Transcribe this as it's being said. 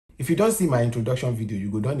If you don't see my introduction video,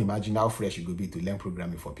 you go don't imagine how fresh it will be to learn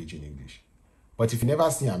programming for Pidgin English. But if you never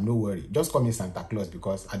see am, no worry, just call me Santa Claus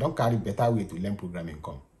because I don't carry better way to learn programming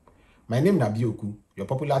come. My name na Bioku, your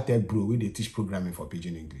popular tech bro wey dey teach programming for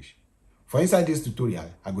Pidgin English. For inside this tutorial,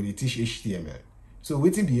 I go dey teach HTML. So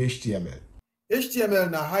wetin be HTML?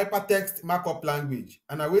 HTML na hypertext markup language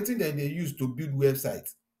and na wetin dem dey use to build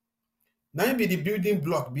websites. Na im be the building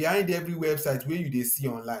block behind every website wey you dey see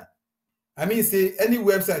online. I mean say any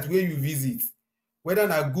website wey you visit, whether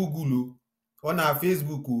na Google or na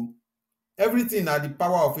Facebook, everything na the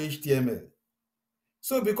power of HTML.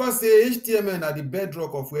 So because say HTML na the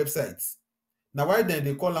bedrock of websites, na why dem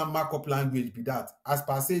dey call am markup language be that, as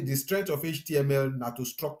per say the strength of HTML na to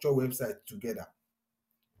structure websites together.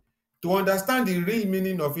 To understand the real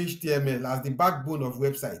meaning of HTML as the backbone of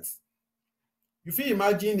websites, you fit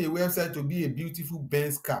imagine a website to be a beautiful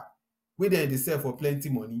Benz car wey dem dey sell for plenty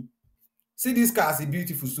money. See this car as e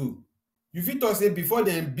beautiful so. You fit talk say before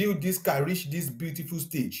dem build this car reach this beautiful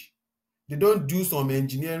stage, they don do some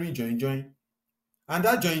engineering join. And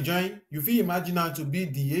that join, you fit imagine am to be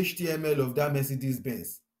the HTML of that Mercedes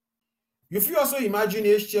Benz. You fit also imagine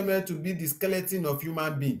HTML to be the skeleton of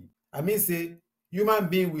human being. I mean say human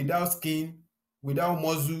being without skin, without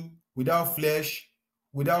muscle, without flesh,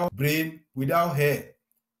 without brain, without hair,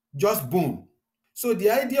 just bone. So the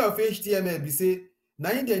idea of HTML be say na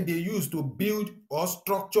im dem dey use to build or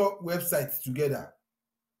structure websites together.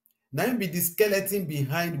 Na im be the skeleton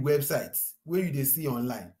behind websites wey you dey see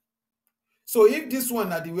online. So if this one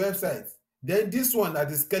na the website, then this one na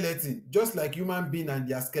the skeleton, just like human being and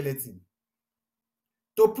their skeleton.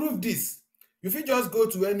 To prove this, you fit just go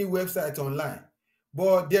to any website online,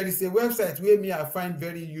 but there is a website wey me I find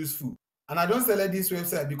very useful, and I don select this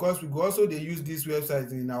website because we go also dey use this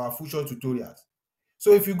website in our future tutorials.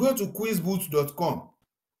 So if you go to quizboot.com,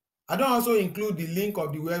 I don also include the link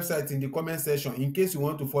of the website in the comment section in case you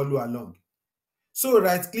want to follow along. So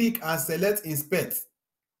right click and select inspect.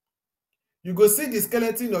 You go see the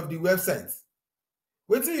skeleton of the website.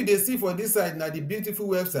 Wetin you dey see for this side na the beautiful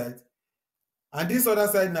website, and this other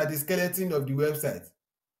side na the skeleton of the website.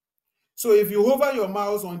 So if you hover your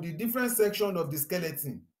mouse on the different section of the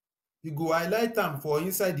skeleton, you go highlight am for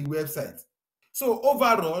inside the website. So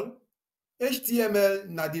overall, HTML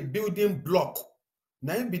na the building block,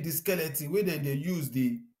 na im be the skeleton wey dem dey use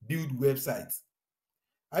dey build websites.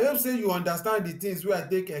 I hope say you understand the things wey I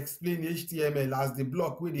take explain HTML as the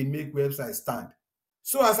block wey dey make website stand.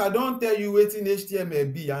 So as I don tell you wetin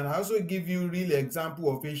HTML be, and I also give you real example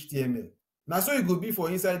of HTML, na so e go be for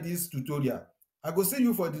inside this tutorial. I go see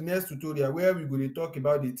you for the next tutorial where we go dey talk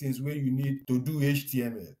about the things wey you need to do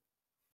HTML.